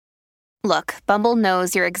Look, Bumble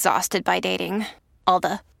knows you're exhausted by dating. All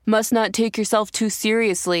the must not take yourself too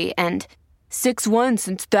seriously and 6'1"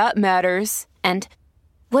 since that matters. And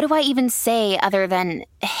what do I even say other than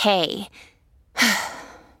hey?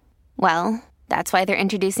 Well, that's why they're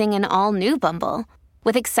introducing an all-new Bumble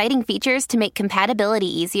with exciting features to make compatibility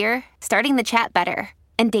easier, starting the chat better,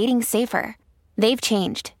 and dating safer. They've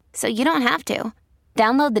changed, so you don't have to.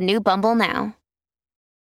 Download the new Bumble now.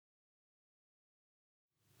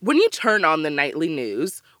 When you turn on the nightly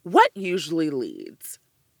news, what usually leads?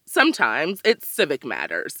 Sometimes it's civic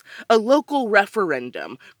matters, a local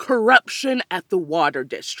referendum, corruption at the water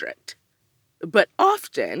district. But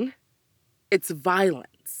often, it's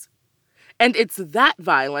violence. And it's that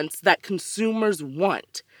violence that consumers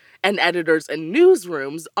want, and editors and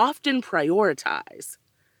newsrooms often prioritize.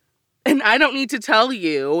 And I don't need to tell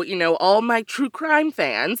you, all my true crime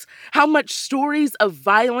fans, how much stories of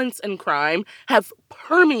violence and crime have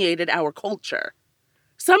permeated our culture.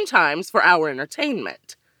 Sometimes for our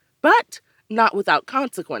entertainment, but not without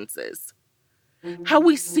consequences. How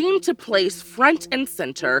we seem to place front and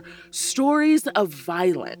center stories of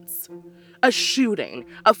violence. A shooting,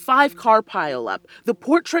 a 5-car pileup, the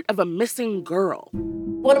portrait of a missing girl.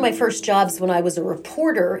 One of my first jobs when I was a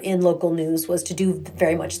reporter in local news was to do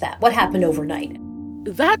very much that. What happened overnight?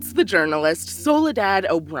 That's the journalist Soledad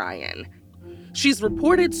O'Brien. She's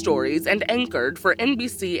reported stories and anchored for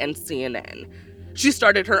NBC and CNN. She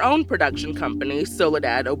started her own production company,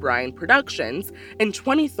 Soledad O'Brien Productions, in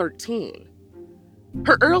 2013.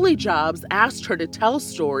 Her early jobs asked her to tell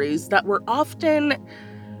stories that were often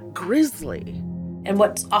grisly. And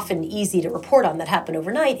what's often easy to report on that happened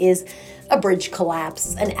overnight is a bridge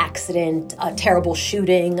collapse, an accident, a terrible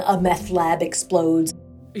shooting, a meth lab explodes.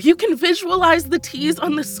 You can visualize the tease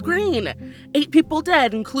on the screen. 8 people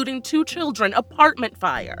dead, including 2 children, apartment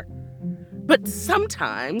fire. But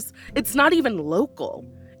sometimes it's not even local.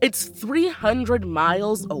 It's 300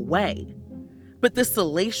 miles away. But the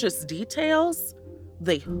salacious details,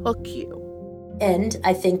 they hook you. And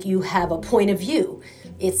I think you have a point of view.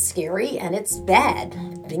 It's scary and it's bad.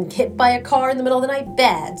 Being hit by a car in the middle of the night,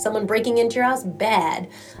 bad. Someone breaking into your house, bad.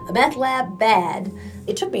 A meth lab, bad.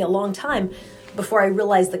 It took me a long time before I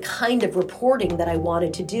realized the kind of reporting that I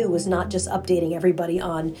wanted to do was not just updating everybody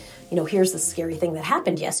on, here's the scary thing that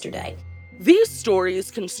happened yesterday. These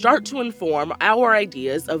stories can start to inform our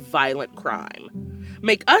ideas of violent crime,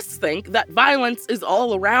 make us think that violence is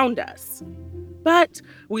all around us. But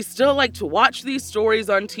we still like to watch these stories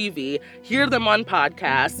on TV, hear them on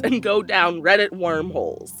podcasts, and go down Reddit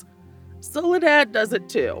wormholes. Soledad does it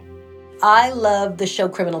too. I love the show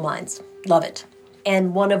Criminal Minds. Love it.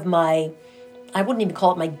 And one of my, I wouldn't even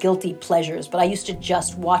call it my guilty pleasures, but I used to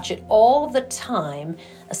just watch it all the time,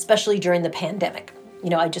 especially during the pandemic.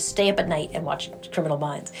 I just stay up at night and watch Criminal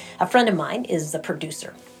Minds. A friend of mine is the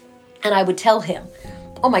producer. And I would tell him,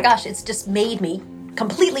 oh my gosh, it's just made me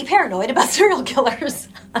completely paranoid about serial killers.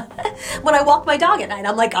 When I walk my dog at night,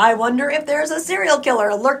 I'm like, I wonder if there's a serial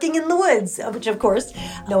killer lurking in the woods, which of course,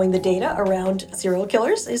 knowing the data around serial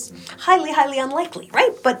killers is highly, highly unlikely,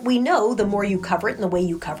 right? But we know the more you cover it and the way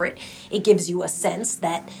you cover it, it gives you a sense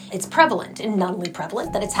that it's prevalent, and not only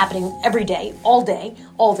prevalent, that it's happening every day, all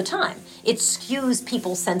the time. It skews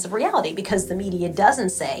people's sense of reality because the media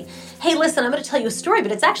doesn't say, hey, listen, I'm going to tell you a story,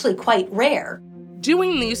 but it's actually quite rare.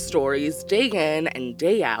 Doing these stories day in and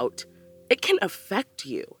day out, it can affect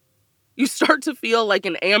you. You start to feel like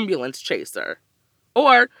an ambulance chaser.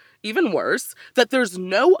 Or, even worse, that there's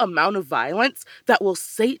no amount of violence that will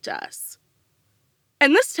sate us.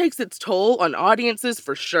 And this takes its toll on audiences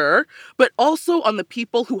for sure, but also on the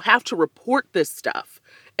people who have to report this stuff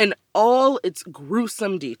in all its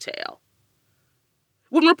gruesome detail.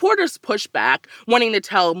 When reporters push back, wanting to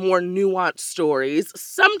tell more nuanced stories,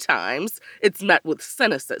 sometimes it's met with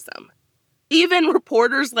cynicism. Even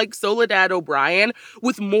reporters like Soledad O'Brien,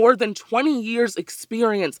 with more than 20 years'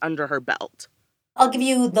 experience under her belt. I'll give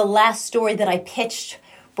you the last story that I pitched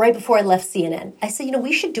right before I left CNN. I said,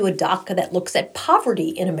 we should do a doc that looks at poverty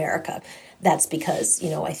in America. That's because,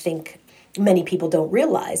 I think many people don't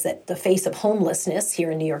realize that the face of homelessness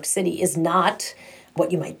here in New York City is not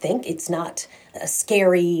what you might think. It's not a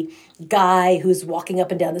scary guy who's walking up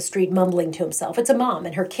and down the street mumbling to himself. It's a mom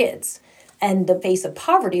and her kids. And the face of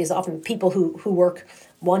poverty is often people who work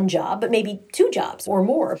one job, but maybe 2 jobs or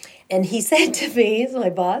more. And he said to me, he's my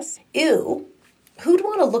boss, ew, who'd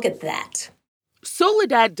want to look at that?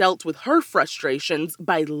 Soledad dealt with her frustrations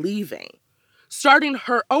by leaving, starting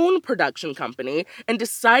her own production company and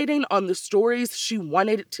deciding on the stories she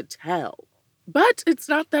wanted to tell. But it's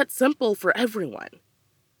not that simple for everyone.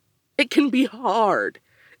 It can be hard.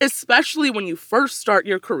 especially when you first start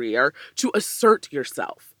your career, to assert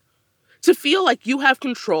yourself. To feel like you have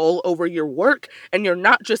control over your work and you're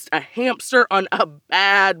not just a hamster on a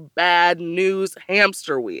bad news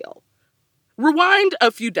hamster wheel. Rewind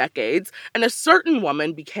a few decades, and a certain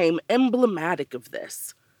woman became emblematic of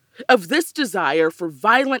this desire for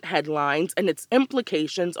violent headlines and its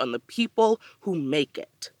implications on the people who make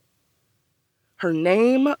it. Her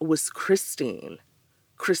name was Christine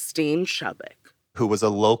Chubbuck, who was a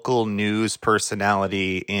local news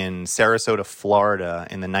personality in Sarasota, Florida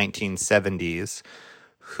in the 1970s,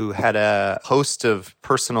 who had a host of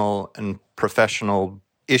personal and professional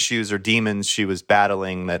issues or demons she was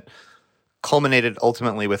battling that culminated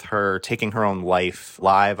ultimately with her taking her own life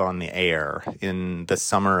live on the air in the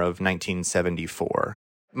summer of 1974.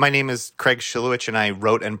 My name is Craig Shilowich, and I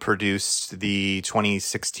wrote and produced the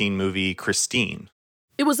 2016 movie Christine.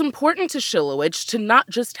 It was important to Shilowich to not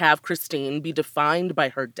just have Christine be defined by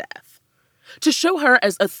her death, to show her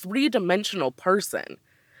as a three-dimensional person,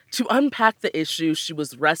 to unpack the issues she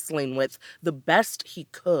was wrestling with the best he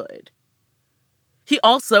could. He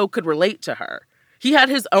also could relate to her. He had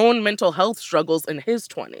his own mental health struggles in his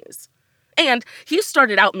 20s. And he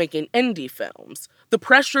started out making indie films. The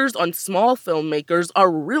pressures on small filmmakers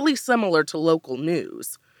are really similar to local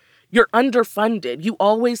news. You're underfunded. You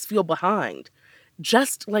always feel behind.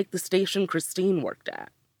 Just like the station Christine worked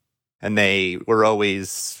at. And they were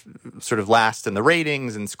always sort of last in the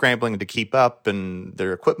ratings and scrambling to keep up, and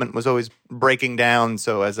their equipment was always breaking down.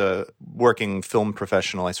 So as a working film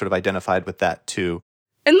professional, I sort of identified with that too.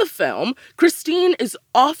 In the film, Christine is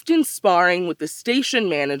often sparring with the station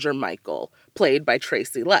manager, Michael, played by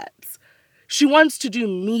Tracy Letts. She wants to do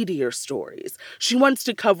meteor stories. She wants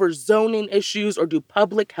to cover zoning issues or do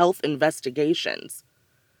public health investigations.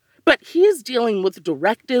 But he is dealing with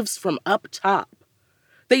directives from up top.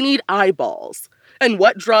 They need eyeballs. And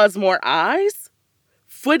what draws more eyes?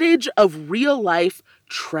 Footage of real-life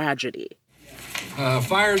tragedy.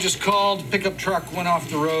 Fire just called. Pickup truck went off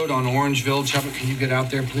the road on Orangeville. Chubbuck, can you get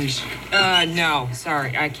out there, please? No.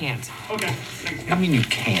 Sorry, I can't. Okay. I mean, you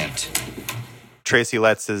can't. Tracy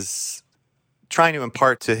Letts is trying to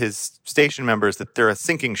impart to his station members that they're a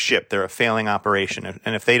sinking ship, they're a failing operation,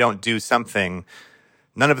 and if they don't do something,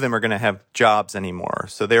 none of them are going to have jobs anymore.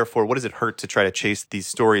 So therefore, what does it hurt to try to chase these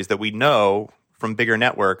stories that we know from bigger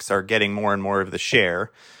networks are getting more and more of the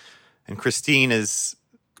share? And Christine is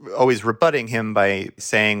always rebutting him by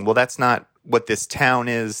saying, well, that's not what this town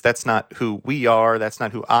is. That's not who we are. That's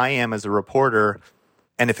not who I am as a reporter.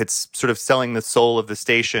 And if it's sort of selling the soul of the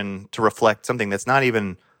station to reflect something that's not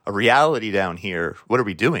even a reality down here, what are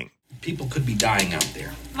we doing? People could be dying out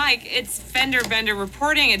there. Mike, it's fender bender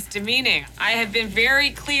reporting. It's demeaning. I have been very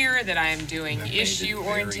clear that I am doing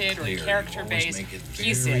issue-oriented or character-based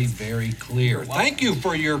pieces. Very, very clear. Thank you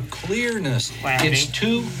for your clearness. It's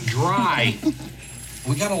too dry.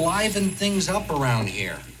 We gotta liven things up around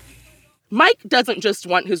here. Mike doesn't just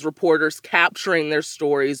want his reporters capturing their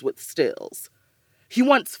stories with stills. He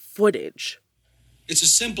wants footage. It's a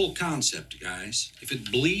simple concept, guys. If it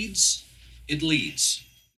bleeds, it leads.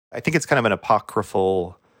 I think it's kind of an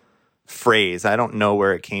apocryphal phrase. I don't know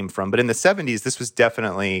where it came from. But in the 70s, this was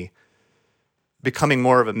definitely becoming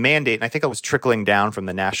more of a mandate. And I think it was trickling down from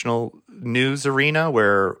the national news arena,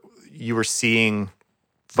 where you were seeing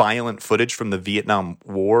violent footage from the Vietnam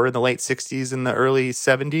War in the late 60s and the early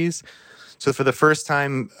 70s. So for the first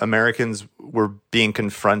time, Americans were being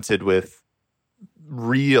confronted with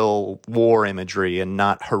real war imagery and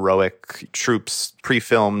not heroic troops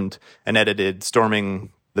pre-filmed and edited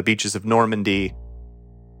storming the beaches of Normandy.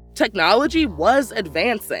 Technology was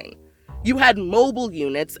advancing. You had mobile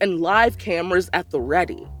units and live cameras at the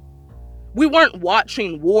ready. We weren't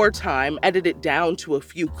watching wartime edited down to a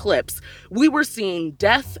few clips. We were seeing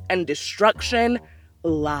death and destruction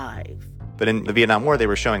live. But in the Vietnam War, they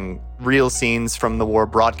were showing real scenes from the war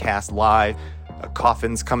broadcast live,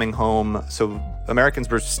 coffins coming home. So Americans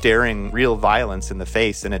were staring real violence in the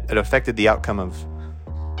face, and it affected the outcome of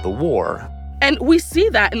the war. And we see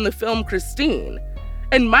that in the film Christine.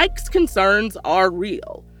 And Mike's concerns are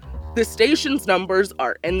real. The station's numbers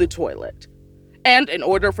are in the toilet. And in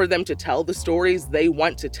order for them to tell the stories they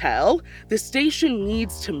want to tell, the station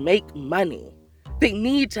needs to make money. They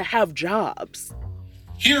need to have jobs.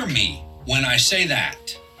 Hear me when I say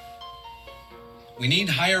that. We need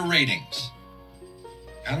higher ratings.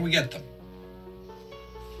 How do we get them?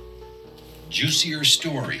 Juicier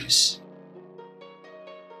stories.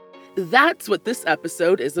 That's what this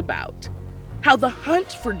episode is about. How the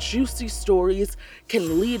hunt for juicy stories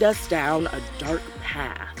can lead us down a dark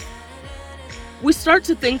path. We start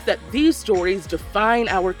to think that these stories define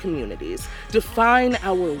our communities, define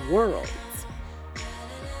our worlds.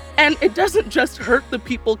 And it doesn't just hurt the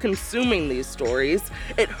people consuming these stories,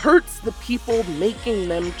 it hurts the people making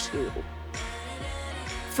them too.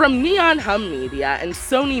 From Neon Hum Media and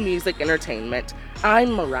Sony Music Entertainment,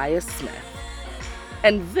 I'm Mariah Smith.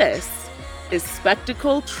 And this is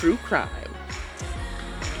Spectacle True Crime.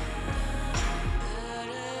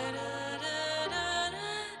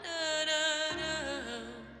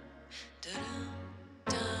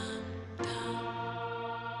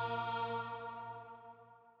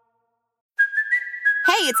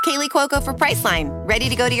 Hey, it's Kaylee Cuoco for Priceline. Ready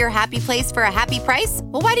to go to your happy place for a happy price?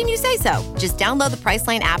 Well, why didn't you say so? Just download the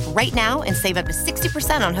Priceline app right now and save up to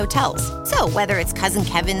 60% on hotels. So whether it's Cousin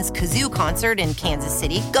Kevin's Kazoo Concert in Kansas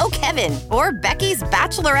City, go Kevin, or Becky's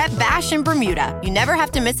Bachelorette Bash in Bermuda, you never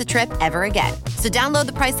have to miss a trip ever again. So download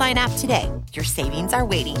the Priceline app today. Your savings are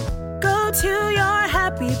waiting. Go to your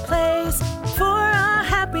happy place for a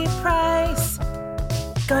happy price.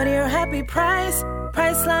 Go to your happy price,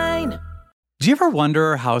 Priceline. Do you ever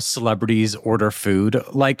wonder how celebrities order food?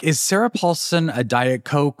 Like, is Sarah Paulson a Diet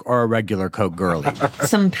Coke or a regular Coke girlie?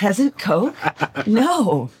 Some peasant Coke?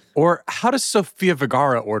 No. Or how does Sofia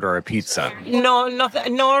Vergara order a pizza? No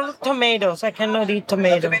tomatoes. I cannot eat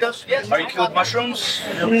tomatoes. Tomatoes? Yes. Are you cool with mushrooms?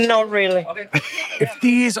 Not really. Okay. If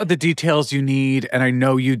these are the details you need, and I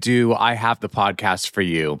know you do, I have the podcast for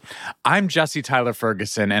you. I'm Jesse Tyler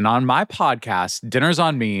Ferguson, and on my podcast, Dinners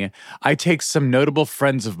on Me, I take some notable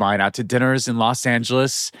friends of mine out to dinners in Los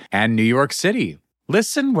Angeles and New York City.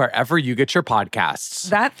 Listen wherever you get your podcasts.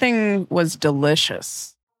 That thing was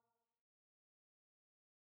delicious.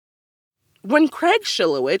 When Craig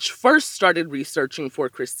Shilowich first started researching for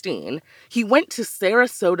Christine, he went to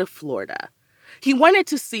Sarasota, Florida. He wanted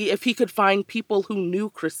to see if he could find people who knew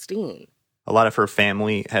Christine. A lot of her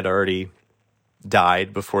family had already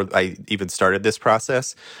died before I even started this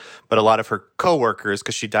process, but a lot of her coworkers,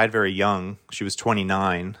 because she died very young, she was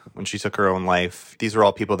 29 when she took her own life. These were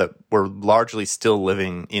all people that were largely still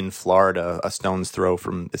living in Florida, a stone's throw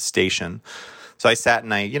from the station. So I sat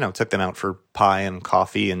and I, took them out for pie and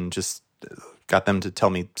coffee and just got them to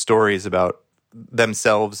tell me stories about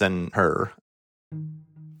themselves and her.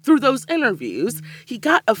 Through those interviews, he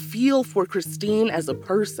got a feel for Christine as a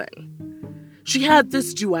person. She had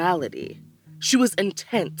this duality. She was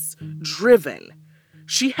intense, driven.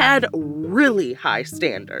 She had really high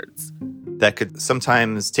standards. That could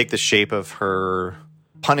sometimes take the shape of her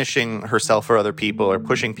punishing herself or other people or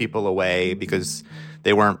pushing people away because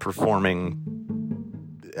they weren't performing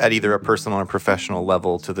at either a personal or professional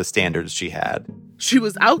level to the standards she had. She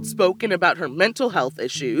was outspoken about her mental health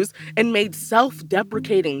issues and made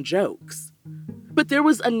self-deprecating jokes. But there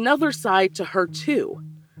was another side to her too,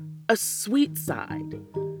 a sweet side.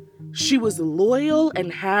 She was loyal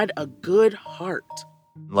and had a good heart.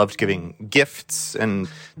 Loved giving gifts and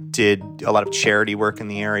did a lot of charity work in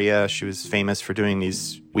the area. She was famous for doing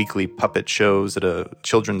these weekly puppet shows at a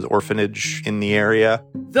children's orphanage in the area.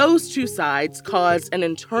 Those two sides caused an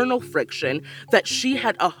internal friction that she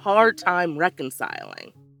had a hard time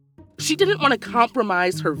reconciling. She didn't want to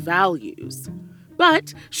compromise her values,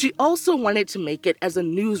 but she also wanted to make it as a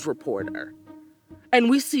news reporter. And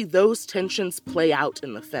we see those tensions play out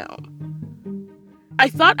in the film. I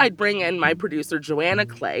thought I'd bring in my producer, Joanna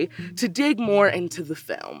Clay, to dig more into the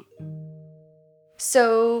film.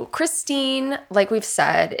 So Christine, like we've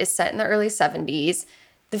said, is set in the early 70s.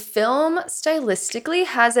 The film stylistically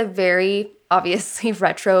has a very obviously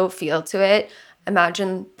retro feel to it.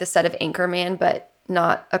 Imagine the set of Anchorman, but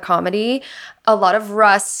not a comedy. A lot of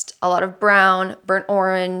rust, a lot of brown, burnt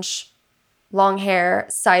orange, long hair,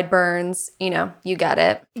 sideburns, you get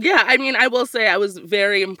it. Yeah, I will say I was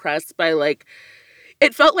very impressed by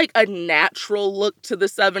it felt like a natural look to the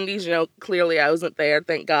 70s. Clearly I wasn't there,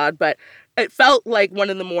 thank God, but it felt like one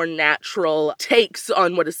of the more natural takes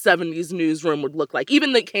on what a 70s newsroom would look like.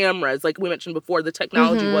 Even the cameras, like we mentioned before, the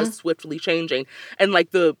technology was swiftly changing. And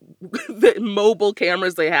the mobile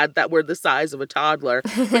cameras they had that were the size of a toddler.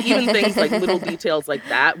 But even things like little details like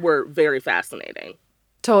that were very fascinating.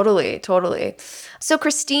 Totally. So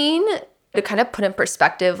Christine, to kind of put in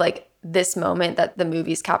perspective, this moment that the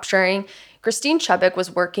movie's capturing, Christine Chubbuck was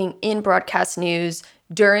working in broadcast news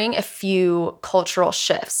during a few cultural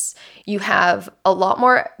shifts. You have a lot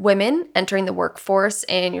more women entering the workforce,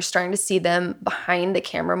 and you're starting to see them behind the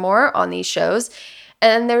camera more on these shows. And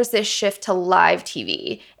then there's this shift to live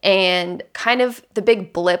TV. And kind of the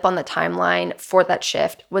big blip on the timeline for that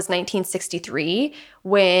shift was 1963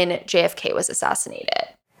 when JFK was assassinated.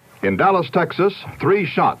 In Dallas, Texas, 3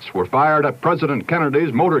 shots were fired at President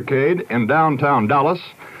Kennedy's motorcade in downtown Dallas.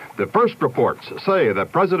 The first reports say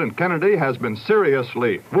that President Kennedy has been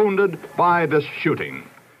seriously wounded by this shooting.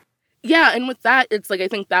 Yeah, and with that, it's like I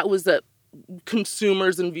think that was a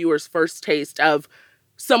consumers' and viewers' first taste of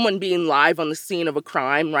someone being live on the scene of a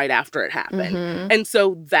crime right after it happened. Mm-hmm. And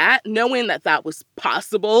so that, knowing that that was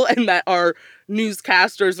possible and that our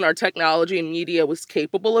newscasters and our technology and media was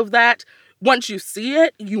capable of that, once you see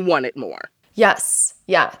it, you want it more. Yes.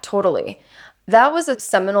 Yeah, totally. That was a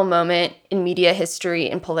seminal moment in media history,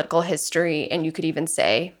 in political history, and you could even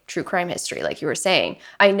say true crime history, like you were saying.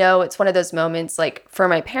 I know it's one of those moments, like for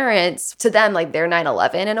my parents, to them, like they're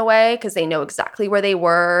 9/11 in a way, because they know exactly where they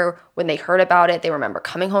were when they heard about it. They remember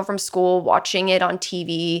coming home from school, watching it on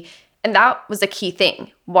TV. And that was a key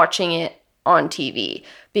thing, watching it on TV,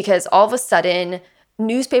 because all of a sudden,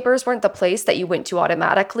 newspapers weren't the place that you went to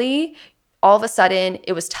automatically. All of a sudden,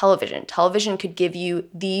 it was television. Television could give you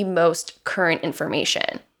the most current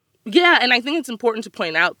information. Yeah, and I think it's important to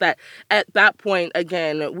point out that at that point,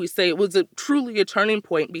 again, we say it was truly a turning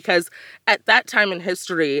point because at that time in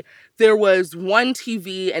history, there was one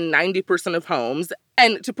TV in 90% of homes.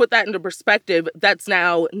 And to put that into perspective, that's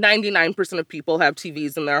now 99% of people have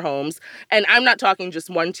TVs in their homes. And I'm not talking just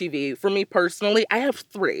one TV. For me personally, I have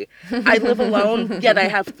 3. I live alone, yet I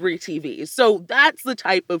have 3 TVs. So that's the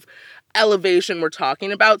type of elevation we're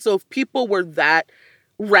talking about. So if people were that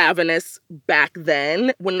ravenous back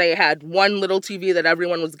then when they had one little TV that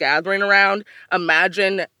everyone was gathering around,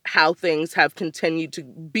 imagine how things have continued to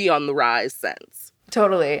be on the rise since.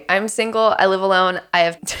 Totally. I'm single. I live alone. I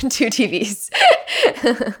have 2 TVs.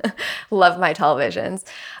 Love my televisions.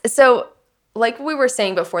 So like we were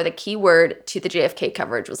saying before, the key word to the JFK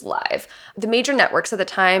coverage was live. The major networks at the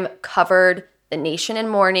time covered the nation in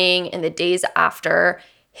mourning and the days after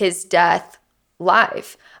his death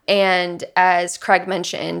live. And as Craig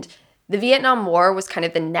mentioned, the Vietnam War was kind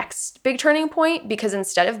of the next big turning point because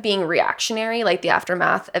instead of being reactionary, like the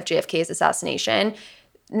aftermath of JFK's assassination,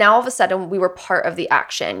 now all of a sudden we were part of the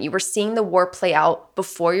action. You were seeing the war play out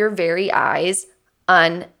before your very eyes,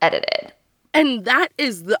 unedited. And that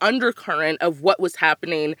is the undercurrent of what was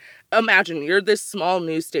happening. Imagine you're this small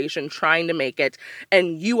news station trying to make it,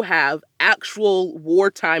 and you have actual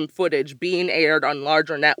wartime footage being aired on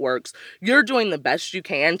larger networks. You're doing the best you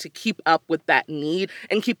can to keep up with that need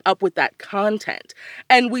and keep up with that content.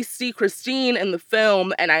 And we see Christine in the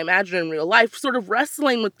film, and I imagine in real life, sort of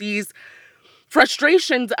wrestling with these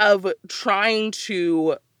frustrations of trying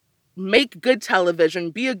to make good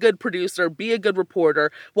television, be a good producer, be a good reporter,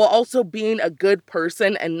 while also being a good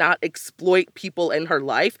person and not exploit people in her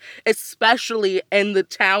life, especially in the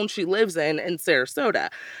town she lives in Sarasota.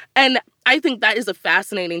 And I think that is a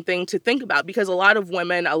fascinating thing to think about because a lot of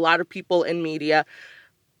women, a lot of people in media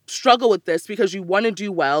struggle with this because you want to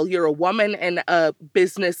do well. You're a woman in a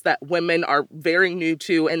business that women are very new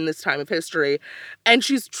to in this time of history. And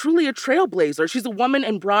she's truly a trailblazer. She's a woman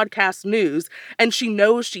in broadcast news, and she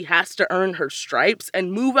knows she has to earn her stripes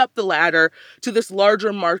and move up the ladder to this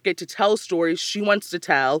larger market to tell stories she wants to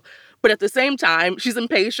tell. But at the same time, she's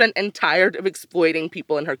impatient and tired of exploiting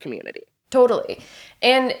people in her community. Totally.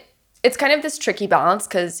 And it's kind of this tricky balance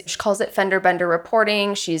because she calls it fender bender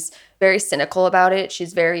reporting. She's very cynical about it.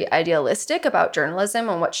 She's very idealistic about journalism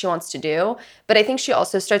and what she wants to do. But I think she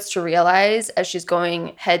also starts to realize as she's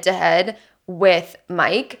going head to head with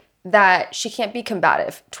Mike that she can't be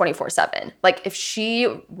combative 24/7. Like if she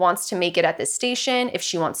wants to make it at this station, if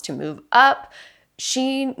she wants to move up,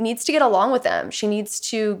 she needs to get along with them. She needs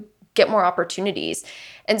to get more opportunities.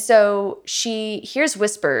 And so she hears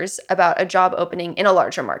whispers about a job opening in a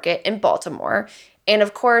larger market in Baltimore. And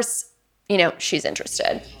of course, you know, she's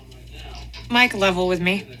interested. Mike, level with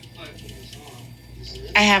me.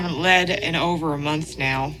 I haven't led in over a month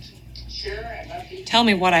now. Tell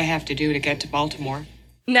me what I have to do to get to Baltimore.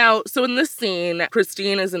 Now, so in this scene,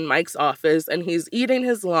 Christine is in Mike's office and he's eating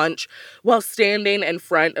his lunch while standing in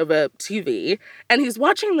front of a TV. And he's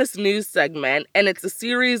watching this news segment, and it's a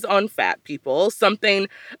series on fat people, something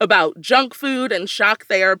about junk food and shock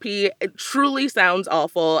therapy. It truly sounds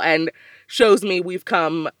awful and shows me we've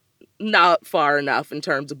come not far enough in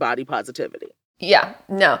terms of body positivity. Yeah,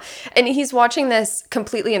 no. And he's watching this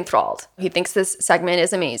completely enthralled. He thinks this segment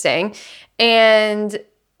is amazing. And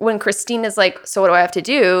when Christine is like, so what do I have to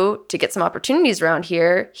do to get some opportunities around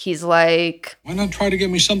here? He's like, why not try to get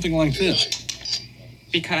me something like this?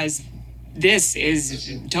 Because this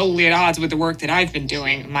is totally at odds with the work that I've been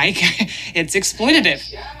doing, Mike. It's exploitative.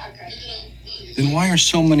 Then why are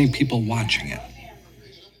so many people watching it?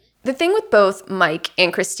 The thing with both Mike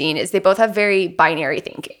and Christine is they both have very binary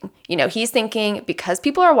thinking. You know, he's thinking because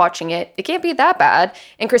people are watching it, it can't be that bad.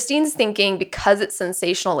 And Christine's thinking because it's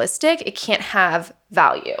sensationalistic, it can't have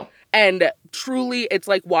value. And truly, it's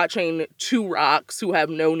like watching two rocks who have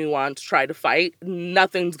no nuance try to fight.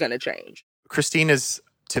 Nothing's going to change. Christine is,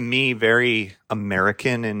 to me, very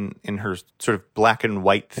American in her sort of black and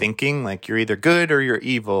white thinking. Like, you're either good or you're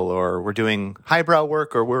evil, or we're doing highbrow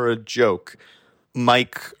work or we're a joke.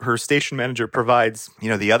 Mike, her station manager, provides,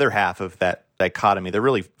 the other half of that dichotomy. They're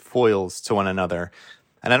really foils to one another.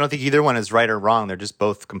 And I don't think either one is right or wrong. They're just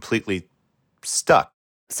both completely stuck.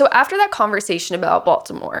 So after that conversation about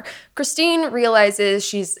Baltimore, Christine realizes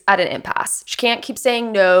she's at an impasse. She can't keep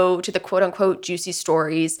saying no to the quote-unquote juicy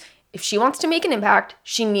stories. If she wants to make an impact,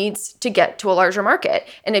 she needs to get to a larger market.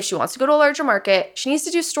 And if she wants to go to a larger market, she needs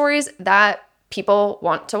to do stories that people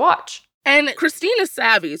want to watch. And Christine is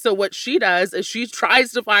savvy, so what she does is she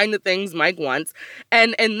tries to find the things Mike wants.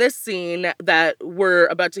 And in this scene that we're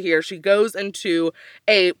about to hear, she goes into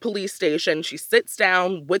a police station. She sits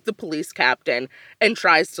down with the police captain and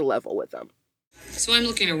tries to level with him. So I'm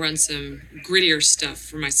looking to run some grittier stuff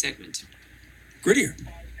for my segment. Grittier?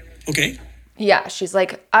 Okay. Yeah, she's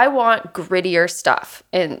like, I want grittier stuff.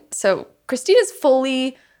 And so Christine is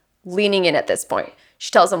fully leaning in at this point.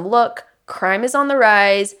 She tells him, look, crime is on the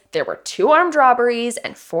rise. There were 2 armed robberies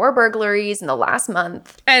and 4 burglaries in the last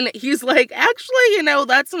month. And he's like, actually,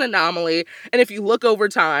 that's an anomaly. And if you look over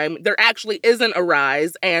time, there actually isn't a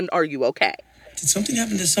rise. And are you okay? Did something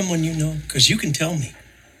happen to someone you know? Because you can tell me.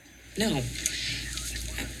 No.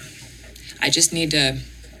 I just need to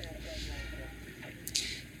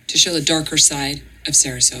show the darker side of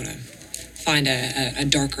Sarasota. Find a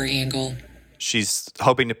darker angle. She's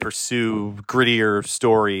hoping to pursue grittier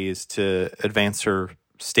stories to advance her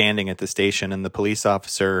standing at the station, and the police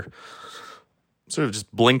officer sort of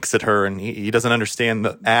just blinks at her, and he doesn't understand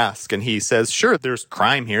the ask, and he says, sure, there's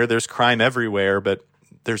crime here, there's crime everywhere, but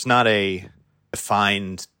there's not a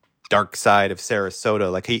defined dark side of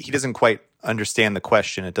Sarasota. Like, he doesn't quite understand the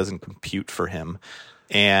question. It doesn't compute for him,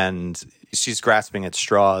 and she's grasping at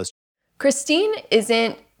straws. Christine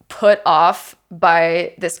isn't put off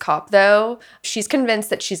by this cop, though. She's convinced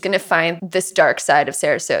that she's going to find this dark side of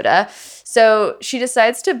Sarasota. So she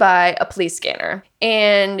decides to buy a police scanner.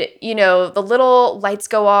 And, the little lights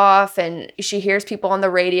go off and she hears people on the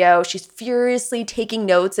radio. She's furiously taking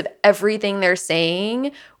notes of everything they're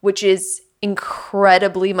saying, which is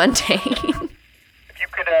incredibly mundane. If you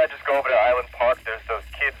could just go over to Island Park, there's those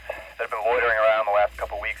kids that have been loitering around the last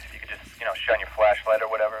couple weeks. If you could just, shine your flashlight or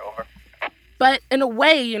whatever, over. But in a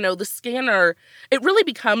way, the scanner, it really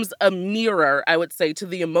becomes a mirror, I would say, to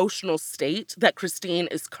the emotional state that Christine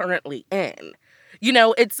is currently in.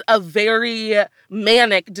 It's a very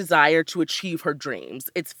manic desire to achieve her dreams.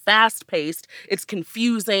 It's fast-paced, it's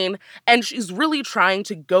confusing, and she's really trying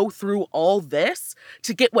to go through all this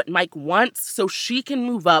to get what Mike wants so she can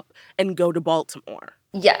move up and go to Baltimore.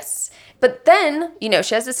 Yes. But then,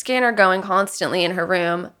 she has a scanner going constantly in her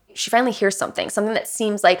room. She finally hears something that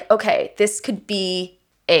seems like, okay, this could be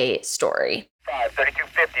a story.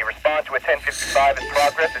 53250, respond to a 1055 in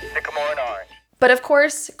progress at Sycamore and Orange. But of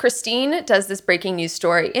course, Christine does this breaking news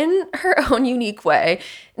story in her own unique way.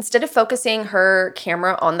 Instead of focusing her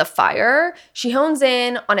camera on the fire, she hones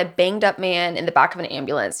in on a banged up man in the back of an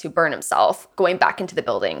ambulance who burned himself going back into the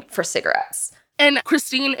building for cigarettes. And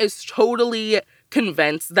Christine is totally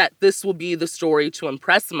convinced that this will be the story to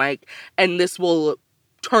impress Mike, and this will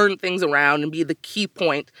turn things around and be the key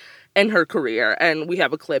point in her career. And we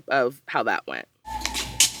have a clip of how that went.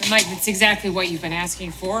 But Mike, that's exactly what you've been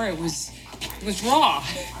asking for. It was raw.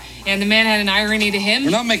 And the man had an irony to him.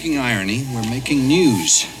 We're not making irony. We're making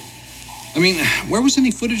news. I mean, where was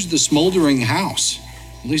any footage of the smoldering house?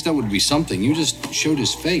 At least that would be something. You just showed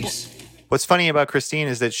his face. What's funny about Christine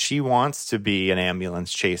is that she wants to be an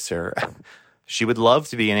ambulance chaser. She would love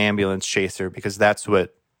to be an ambulance chaser because that's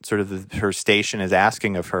what sort of her station is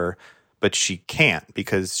asking of her, but she can't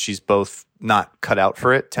because she's both not cut out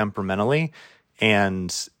for it temperamentally,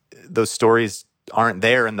 and those stories aren't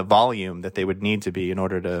there in the volume that they would need to be in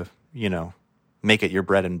order to, make it your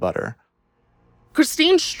bread and butter.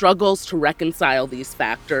 Christine struggles to reconcile these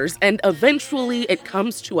factors, and eventually it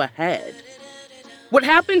comes to a head. What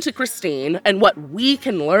happened to Christine and what we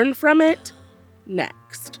can learn from it,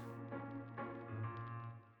 next.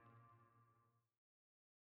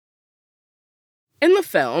 In the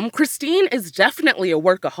film, Christine is definitely a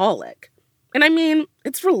workaholic. And I mean,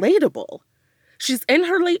 it's relatable. She's in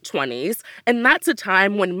her late 20s, and that's a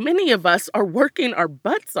time when many of us are working our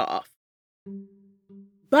butts off.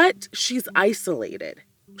 But she's isolated.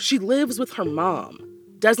 She lives with her mom.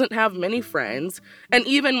 doesn't have many friends, and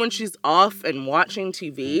even when she's off and watching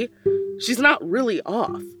TV, she's not really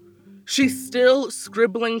off. She's still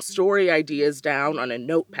scribbling story ideas down on a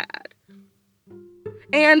notepad.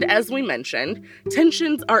 And as we mentioned,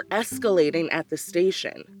 tensions are escalating at the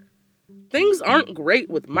station. Things aren't great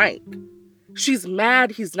with Mike. She's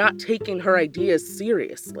mad he's not taking her ideas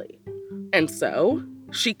seriously. And so,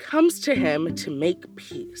 she comes to him to make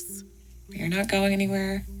peace. You're not going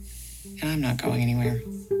anywhere, and I'm not going anywhere.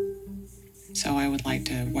 So I would like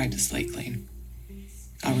to wipe the slate clean.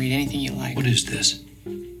 I'll read anything you like. What is this?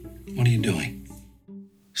 What are you doing?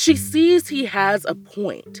 She sees he has a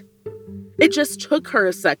point. It just took her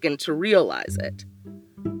a second to realize it.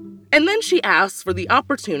 And then she asks for the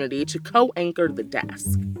opportunity to co-anchor the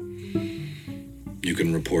desk. You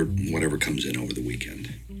can report whatever comes in over the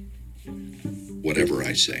weekend. Whatever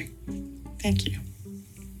I say. Thank you.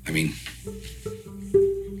 I mean,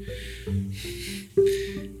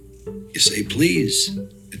 you say please.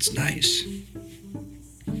 It's nice.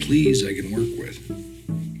 Please, I can work with.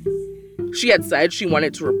 She had said she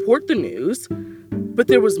wanted to report the news, but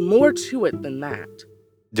there was more to it than that.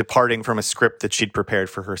 Departing from a script that she'd prepared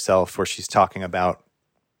for herself where she's talking about,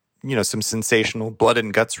 some sensational blood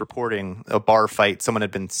and guts reporting, a bar fight. Someone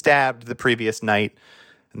had been stabbed the previous night,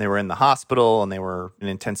 and they were in the hospital, and they were in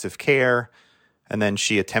intensive care. And then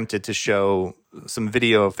she attempted to show some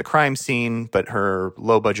video of the crime scene, but her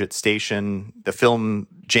low-budget station, the film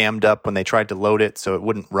jammed up when they tried to load it, so it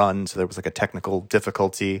wouldn't run. So there was like a technical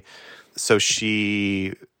difficulty. So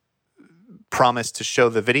she promised to show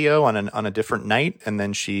the video on a different night, and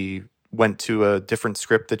then she went to a different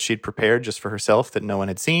script that she'd prepared just for herself that no one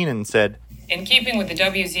had seen and said, in keeping with the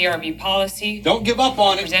WZRB policy, don't give up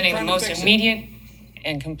on it. Presenting the most immediate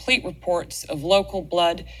and complete reports of local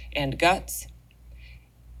blood and guts,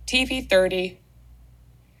 TV 30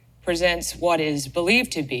 presents what is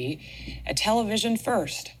believed to be a television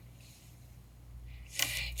first.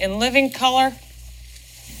 In living color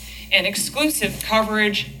and exclusive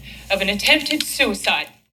coverage of an attempted suicide.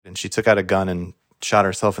 And she took out a gun and shot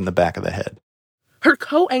herself in the back of the head. Her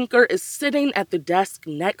co-anchor is sitting at the desk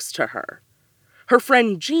next to her. Her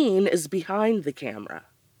friend Jean is behind the camera.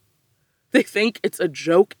 They think it's a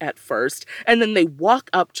joke at first, and then they walk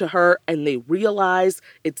up to her and they realize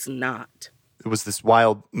it's not. It was this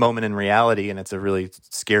wild moment in reality, and it's a really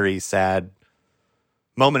scary, sad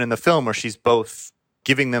moment in the film where she's both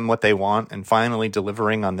giving them what they want and finally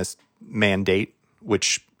delivering on this mandate,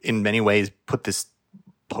 which in many ways put this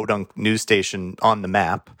podunk news station on the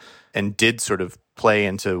map and did sort of play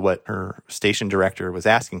into what her station director was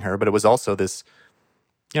asking her. But it was also this,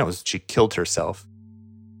 she killed herself.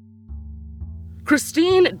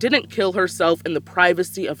 Christine didn't kill herself in the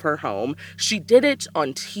privacy of her home. She did it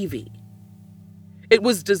on TV. It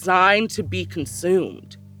was designed to be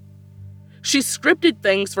consumed. She scripted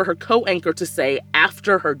things for her co-anchor to say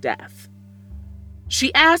after her death.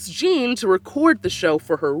 She asked Jean to record the show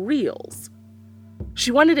for her reels. She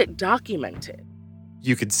wanted it documented.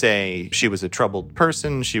 You could say she was a troubled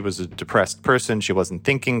person, she was a depressed person, she wasn't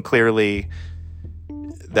thinking clearly.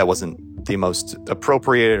 That wasn't the most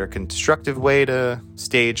appropriate or constructive way to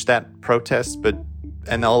stage that protest,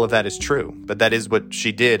 and all of that is true. But that is what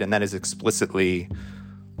she did, and that is explicitly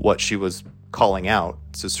what she was calling out.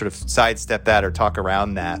 So sort of sidestep that or talk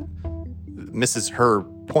around that misses her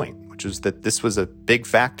point, which is that this was a big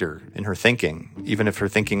factor in her thinking, even if her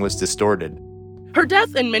thinking was distorted. Her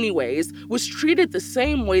death, in many ways, was treated the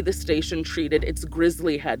same way the station treated its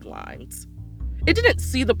grisly headlines. It didn't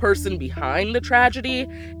see the person behind the tragedy,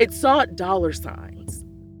 it saw dollar signs.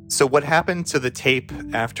 So what happened to the tape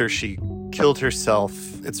after she killed herself?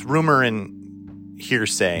 It's rumor and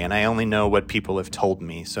hearsay, and I only know what people have told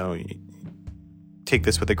me, so take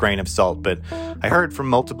this with a grain of salt. But I heard from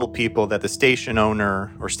multiple people that the station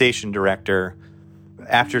owner or station director,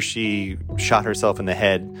 after she shot herself in the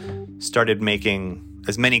head, started making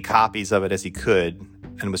as many copies of it as he could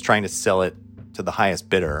and was trying to sell it to the highest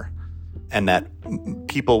bidder. And that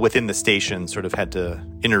people within the station sort of had to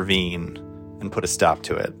intervene and put a stop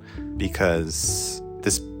to it because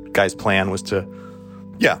this guy's plan was to,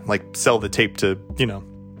 sell the tape to,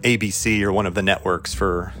 ABC or one of the networks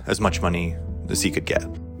for as much money as he could get.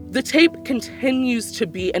 The tape continues to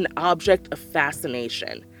be an object of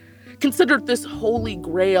fascination, considered this holy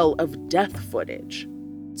grail of death footage.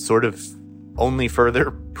 Sort of only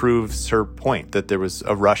further proves her point that there was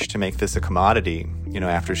a rush to make this a commodity,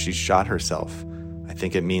 after she shot herself. I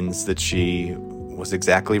think it means that she was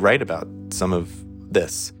exactly right about some of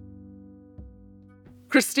this.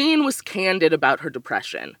 Christine was candid about her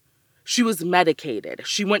depression. She was medicated.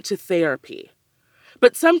 She went to therapy.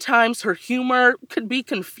 But sometimes her humor could be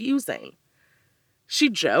confusing. She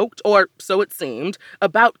joked, or so it seemed,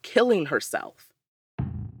 about killing herself.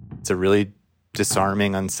 It's a really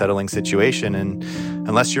disarming, unsettling situation, and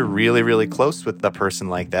unless you're really, really close with a person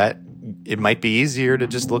like that, it might be easier to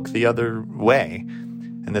just look the other way.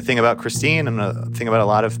 And the thing about Christine, and the thing about a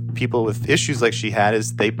lot of people with issues like she had,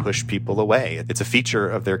 is they push people away. It's a feature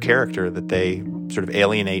of their character that they sort of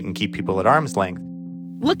alienate and keep people at arm's length.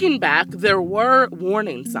 Looking back, there were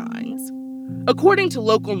warning signs. According to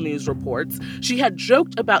local news reports, she had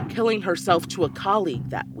joked about killing herself to a colleague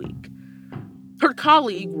that week. Her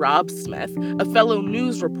colleague, Rob Smith, a fellow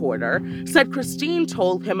news reporter, said Christine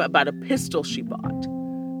told him about a pistol she bought.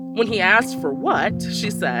 When he asked for what,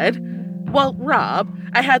 she said, "Well, Rob,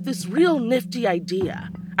 I had this real nifty idea.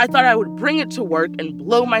 I thought I would bring it to work and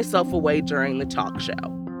blow myself away during the talk show."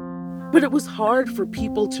 But it was hard for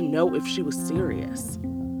people to know if she was serious.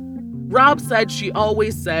 Rob said she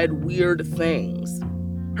always said weird things.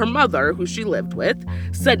 Her mother, who she lived with,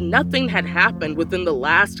 said nothing had happened within the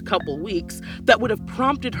last couple weeks that would have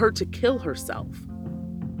prompted her to kill herself.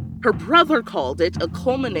 Her brother called it a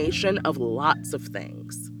culmination of lots of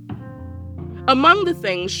things. Among the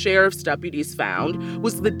things sheriff's deputies found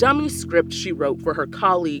was the dummy script she wrote for her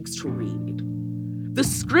colleagues to read. The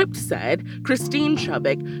script said Christine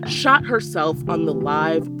Chubbuck shot herself on the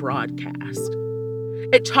live broadcast.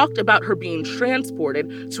 It talked about her being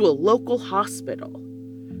transported to a local hospital.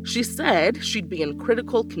 She said she'd be in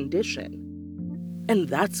critical condition. And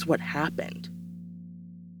that's what happened.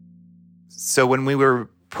 So when we were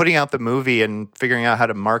putting out the movie and figuring out how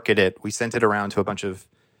to market it, we sent it around to a bunch of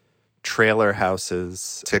trailer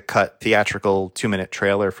houses to cut theatrical 2-minute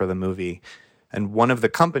trailer for the movie. And one of the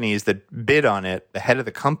companies that bid on it, the head of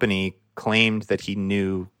the company claimed that he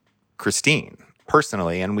knew Christine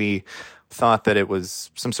personally. And we thought that it was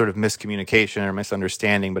some sort of miscommunication or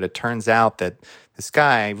misunderstanding, but it turns out that this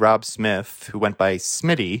guy, Rob Smith, who went by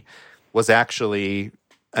Smitty, was actually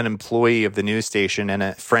an employee of the news station and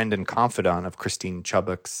a friend and confidant of Christine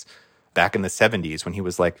Chubbuck's back in the 70s when he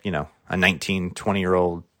was like, a 19,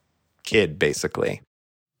 20-year-old kid, basically.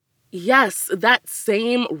 Yes, that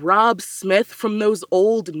same Rob Smith from those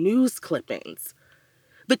old news clippings.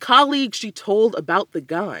 The colleague she told about the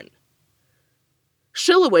gun.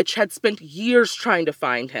 Shilowich had spent years trying to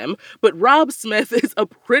find him, but Rob Smith is a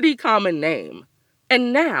pretty common name.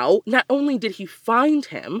 And now, not only did he find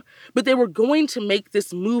him, but they were going to make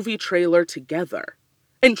this movie trailer together,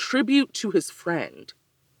 in tribute to his friend.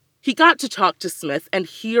 He got to talk to Smith and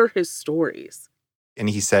hear his stories. And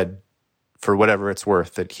he said, for whatever it's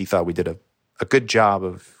worth, that he thought we did a good job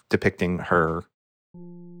of depicting her.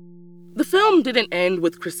 The film didn't end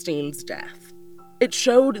with Christine's death. It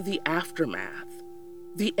showed the aftermath.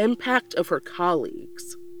 The impact of her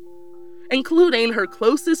colleagues, including her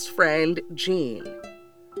closest friend, Jean.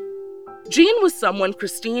 Jean was someone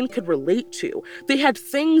Christine could relate to. They had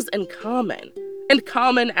things in common, and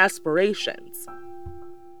common aspirations.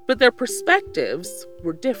 But their perspectives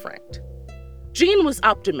were different. Jean was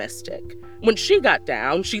optimistic. When she got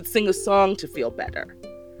down, she'd sing a song to feel better.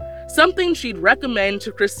 Something she'd recommend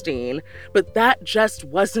to Christine, but that just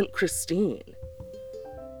wasn't Christine.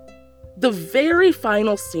 The very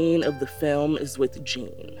final scene of the film is with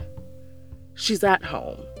Jean. She's at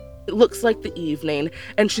home. It looks like the evening,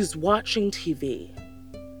 and she's watching TV.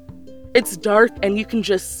 It's dark, and you can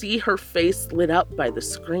just see her face lit up by the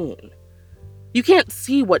screen. You can't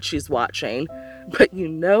see what she's watching, but you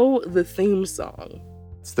know the theme song.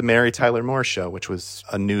 It's the Mary Tyler Moore Show, which was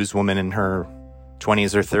a newswoman in her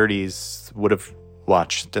 20s or 30s would have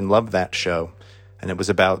watched and loved that show. And it was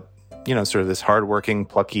about sort of this hardworking,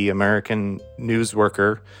 plucky American news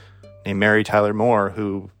worker named Mary Tyler Moore,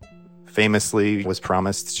 who famously was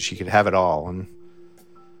promised she could have it all. And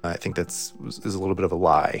I think is a little bit of a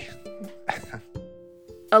lie.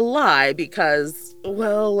 A lie because,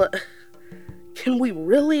 well, can we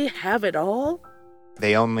really have it all?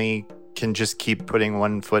 They only can just keep putting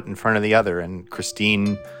one foot in front of the other. And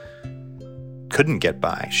Christine couldn't get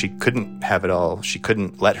by. She couldn't have it all. She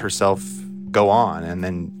couldn't let herself go on. And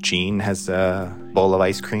then Jean has a bowl of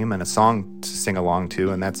ice cream and a song to sing along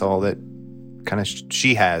to, and that's all that kind of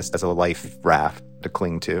she has as a life raft to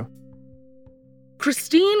cling to.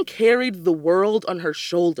 Christine carried the world on her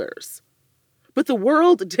shoulders. But the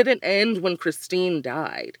world didn't end when Christine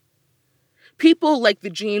died. People like the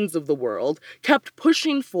Jeans of the world kept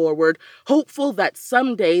pushing forward, hopeful that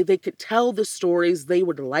someday they could tell the stories they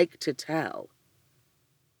would like to tell.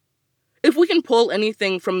 If we can pull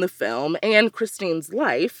anything from the film and Christine's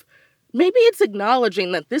life, Maybe it's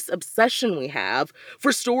acknowledging that this obsession we have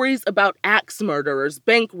for stories about axe murderers,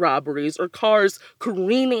 bank robberies, or cars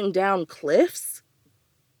careening down cliffs,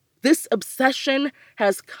 this obsession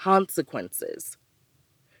has consequences.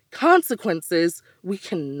 Consequences we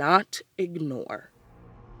cannot ignore.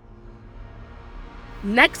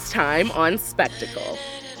 Next time on Spectacle,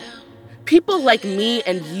 people like me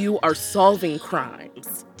and you are solving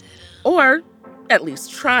crimes. Or at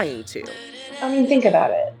least trying to. I mean, think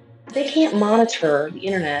about it. They can't monitor the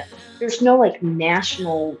internet. There's no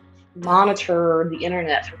national monitor the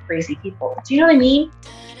internet for crazy people. Do you know what I mean?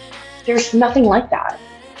 There's nothing like that.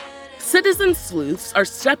 Citizen sleuths are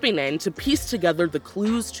stepping in to piece together the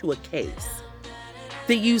clues to a case.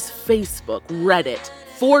 They use Facebook, Reddit,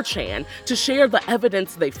 4chan to share the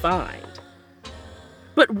evidence they find.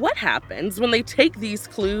 But what happens when they take these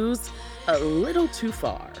clues a little too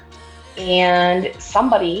far? And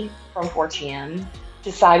somebody from 4chan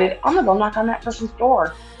decided, I'm gonna go knock on that person's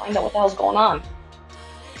door, find out what the hell's going on.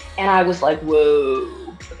 And I was like, whoa,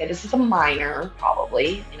 okay, this is a minor,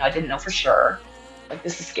 probably. I didn't know for sure.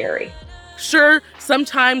 This is scary. Sure,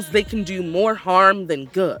 sometimes they can do more harm than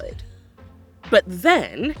good. But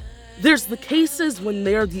then, there's the cases when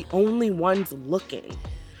they're the only ones looking,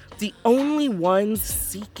 the only ones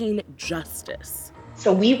seeking justice.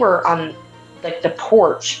 So we were on the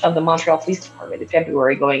porch of the Montreal Police Department in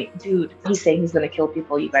February going, dude, he's saying he's going to kill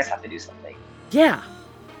people. You guys have to do something. Yeah,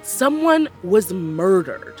 someone was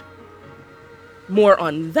murdered. More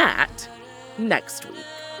on that next week.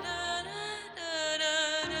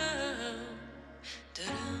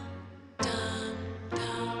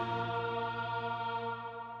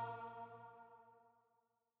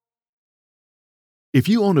 If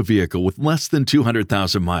you own a vehicle with less than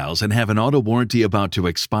 200,000 miles and have an auto warranty about to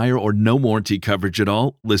expire or no warranty coverage at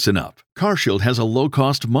all, listen up. CarShield has a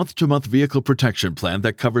low-cost month-to-month vehicle protection plan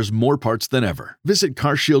that covers more parts than ever. Visit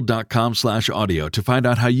carshield.com/audio to find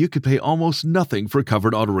out how you could pay almost nothing for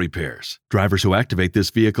covered auto repairs. Drivers who activate this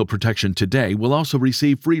vehicle protection today will also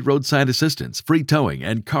receive free roadside assistance, free towing,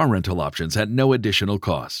 and car rental options at no additional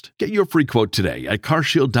cost. Get your free quote today at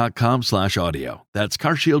carshield.com/audio. That's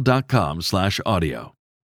carshield.com/audio.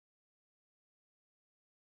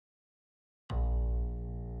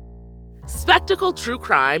 Spectacle True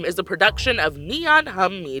Crime is a production of Neon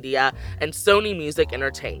Hum Media and Sony Music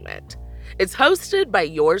Entertainment. It's hosted by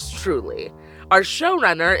yours truly. Our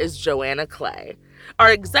showrunner is Joanna Clay.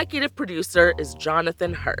 Our executive producer is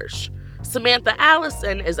Jonathan Hirsch. Samantha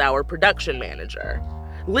Allison is our production manager.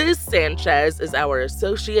 Liz Sanchez is our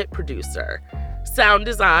associate producer. Sound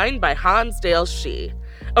design by Hansdale Shee.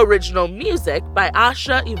 Original music by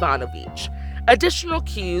Asha Ivanovich. Additional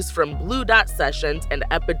cues from Blue Dot Sessions and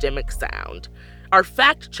Epidemic Sound. Our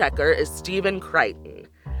fact checker is Stephen Crichton.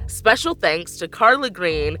 Special thanks to Carla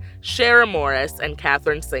Green, Shara Morris, and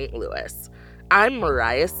Catherine St. Louis. I'm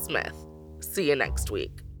Mariah Smith. See you next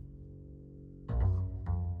week.